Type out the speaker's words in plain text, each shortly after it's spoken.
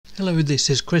Hello, this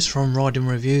is Chris from Riding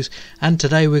Reviews, and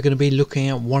today we're going to be looking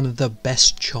at one of the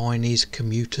best Chinese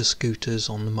commuter scooters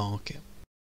on the market.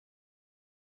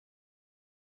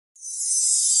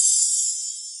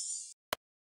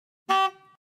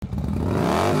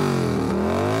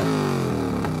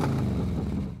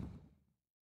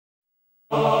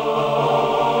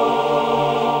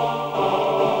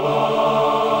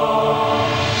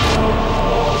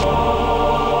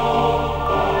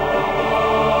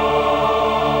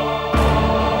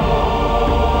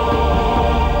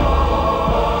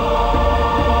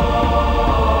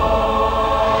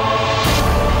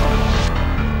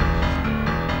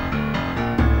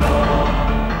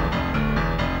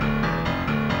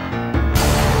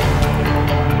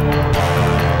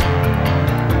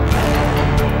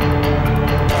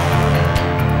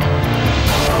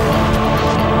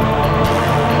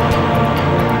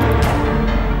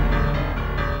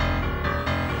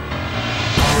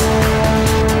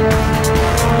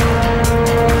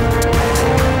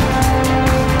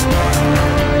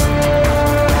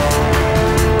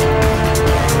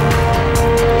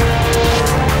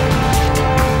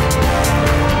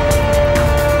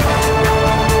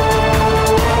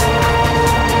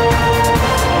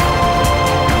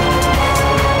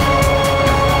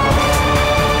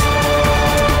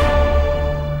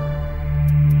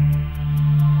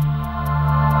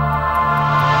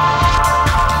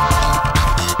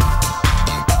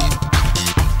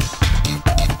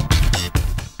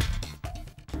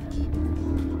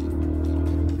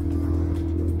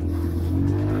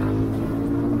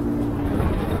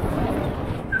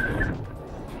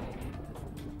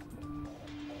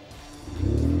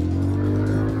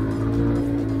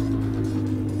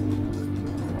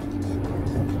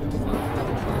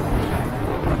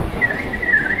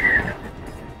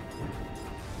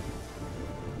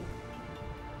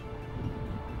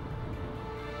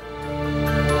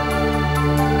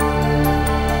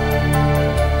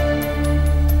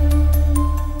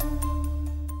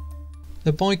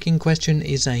 The bike in question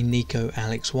is a Neco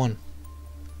Alex One.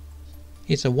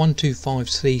 It's a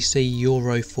 125cc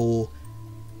Euro 4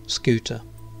 scooter.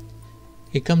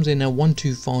 It comes in a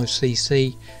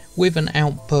 125cc with an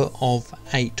output of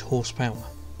 8 horsepower.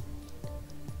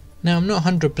 Now I'm not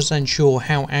 100% sure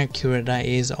how accurate that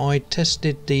is. I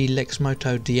tested the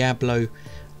Lexmoto Diablo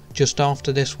just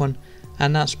after this one,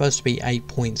 and that's supposed to be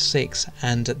 8.6,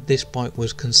 and this bike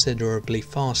was considerably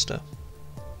faster.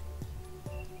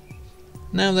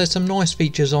 Now there's some nice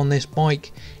features on this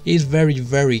bike. It is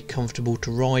very comfortable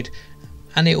to ride,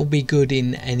 and it will be good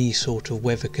in any sort of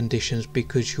weather conditions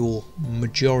because your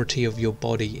majority of your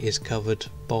body is covered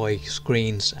by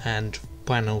screens and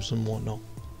panels and whatnot.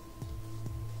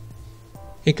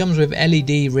 It comes with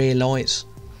LED rear lights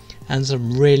and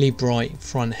some really bright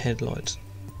front headlights,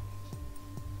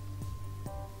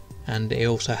 and it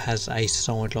also has a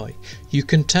side light. You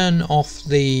can turn off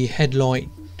the headlight,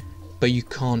 but you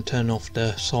can't turn off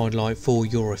the side light for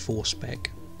Euro 4 spec.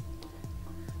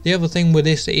 The other thing with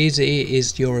this is it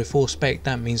is Euro 4 spec.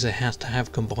 That means it has to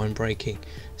have combined braking,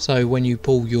 so when you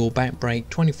pull your back brake,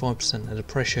 25% of the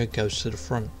pressure goes to the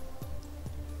front.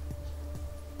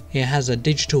 It has a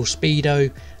digital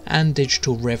speedo and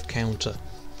digital rev counter.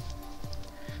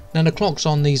 Now the clocks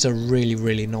on these are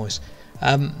really nice.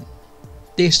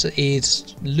 This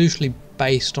is loosely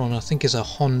based on, I think it's a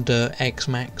Honda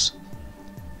X-Max,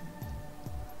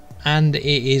 and it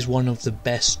is one of the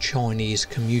best Chinese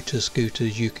commuter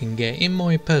scooters you can get, in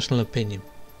my personal opinion.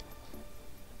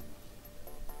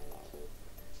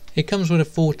 It comes with a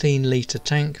 14 litre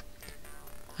tank,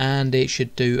 and it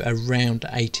should do around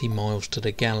 80 miles to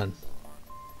the gallon.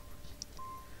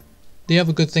 The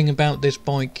other good thing about this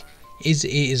bike is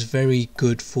it is very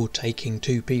good for taking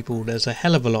 2 people. There's a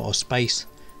hell of a lot of space,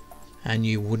 and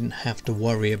you wouldn't have to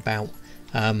worry about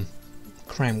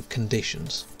cramped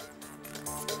conditions.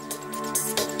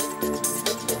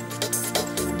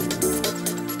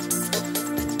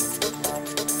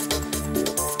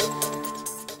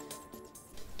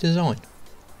 Design.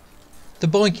 The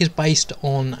bike is based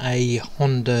on a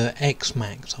Honda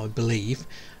X-Max, I believe.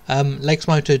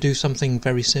 Lexmoto do something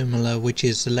very similar, which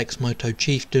is the Lexmoto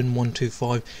Chieftain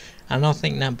 125, and I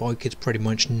think that bike is pretty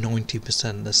much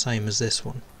 90% the same as this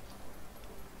one.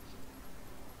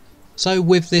 So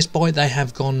with this bike they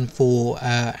have gone for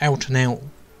out and out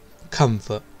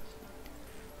comfort.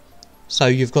 So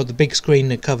you've got the big screen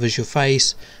that covers your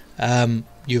face,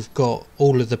 you've got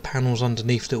all of the panels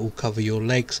underneath that will cover your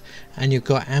legs, and you've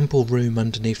got ample room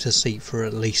underneath the seat for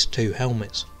at least 2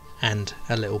 helmets and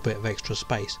a little bit of extra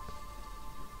space.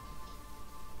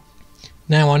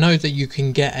 Now I know that you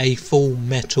can get a full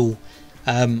metal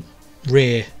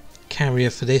rear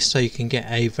carrier for this, so you can get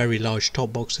a very large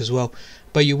top box as well,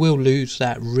 but you will lose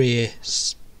that rear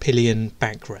pillion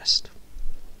backrest.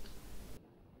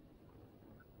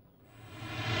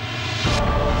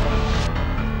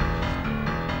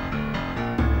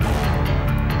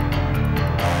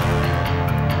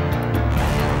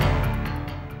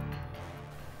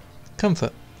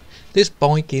 Comfort. This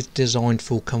bike is designed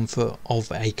for comfort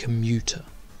of a commuter.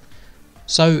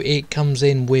 So it comes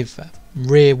in with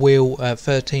rear wheel at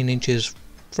 13 inches,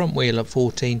 front wheel at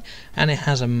 14, and it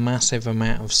has a massive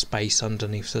amount of space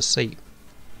underneath the seat.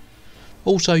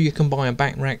 Also, you can buy a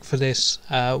back rack for this,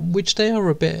 which they are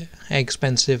a bit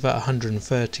expensive at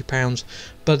 £130,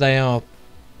 but they are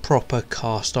proper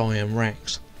cast iron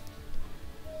racks.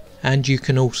 And you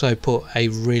can also put a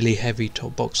really heavy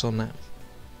top box on that.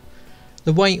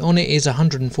 The weight on it is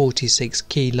 146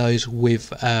 kilos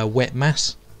with wet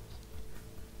mass.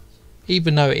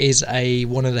 Even though it is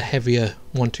one of the heavier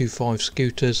 125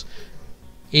 scooters,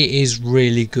 it is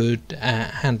really good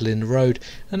at handling the road,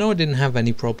 and I didn't have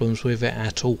any problems with it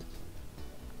at all.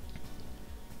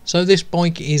 So this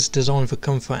bike is designed for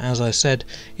comfort. As I said,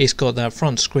 it's got that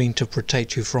front screen to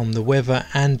protect you from the weather,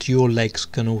 and your legs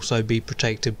can also be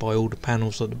protected by all the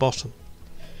panels at the bottom.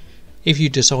 If you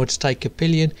decide to take a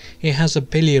pillion, it has a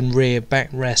pillion rear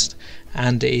backrest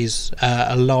and is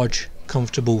a large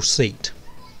comfortable seat.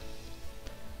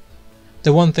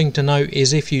 The one thing to note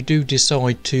is if you do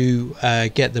decide to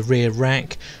get the rear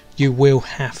rack, you will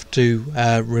have to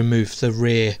remove the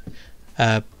rear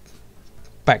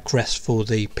backrest for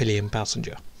the pillion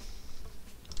passenger.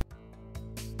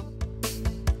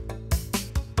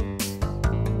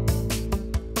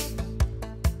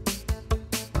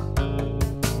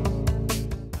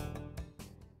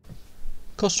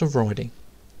 Cost of riding.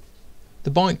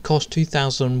 The bike cost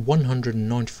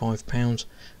 £2,195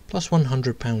 plus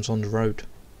 £100 on the road.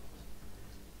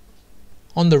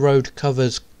 On the road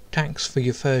covers tax for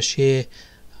your first year,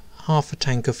 half a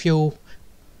tank of fuel,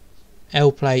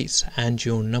 L plates and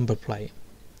your number plate.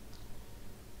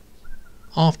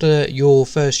 After your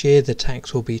first year the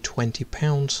tax will be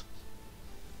 £20,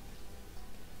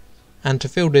 and to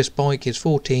fill this bike is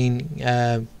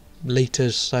 14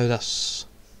 litres, so that's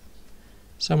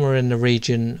somewhere in the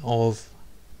region of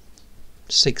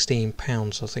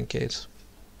 £16 I think it is.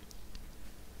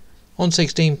 On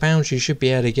 £16 you should be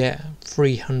able to get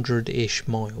 300-ish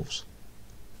miles.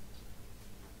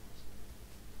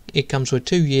 It comes with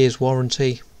 2 years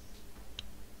warranty,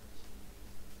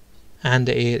 and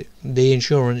the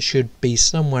insurance should be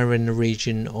somewhere in the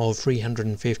region of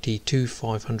 £350 to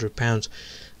 £500.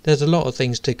 There's a lot of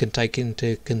things to take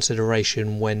into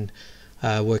consideration when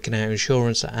working out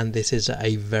insurance, and this is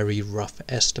a very rough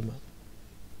estimate.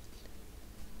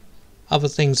 Other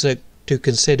things to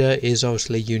consider is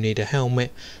obviously you need a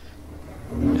helmet,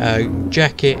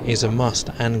 jacket is a must,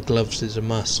 and gloves is a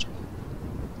must.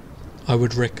 I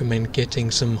would recommend getting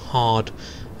some hard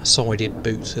sided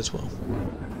boots as well.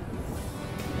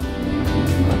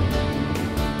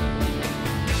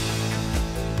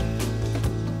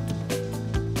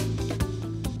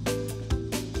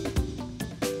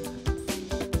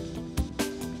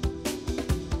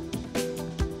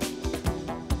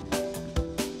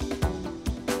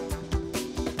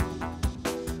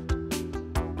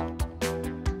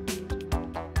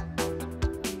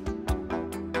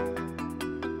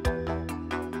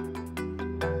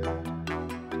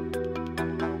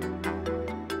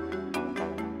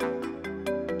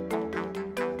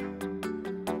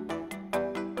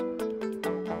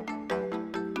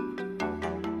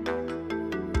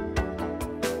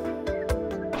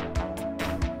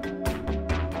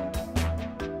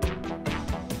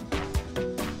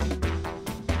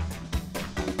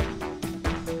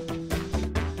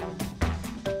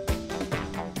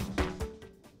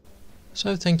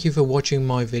 So thank you for watching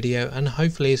my video, and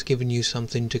hopefully it's given you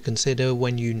something to consider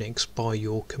when you next buy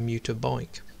your commuter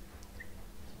bike.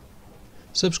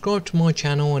 Subscribe to my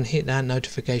channel and hit that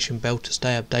notification bell to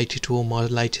stay updated to all my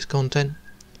latest content.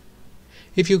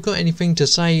 If you've got anything to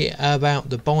say about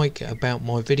the bike, about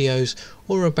my videos,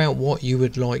 or about what you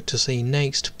would like to see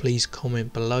next, please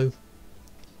comment below.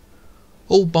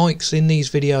 All bikes in these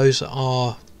videos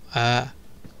are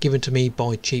given to me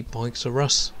by Cheap Bikes R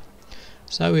Us.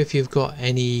 So if you've got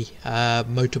any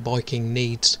motorbiking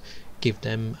needs, give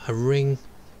them a ring.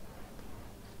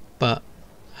 But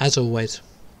as always,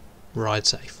 ride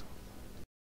safe.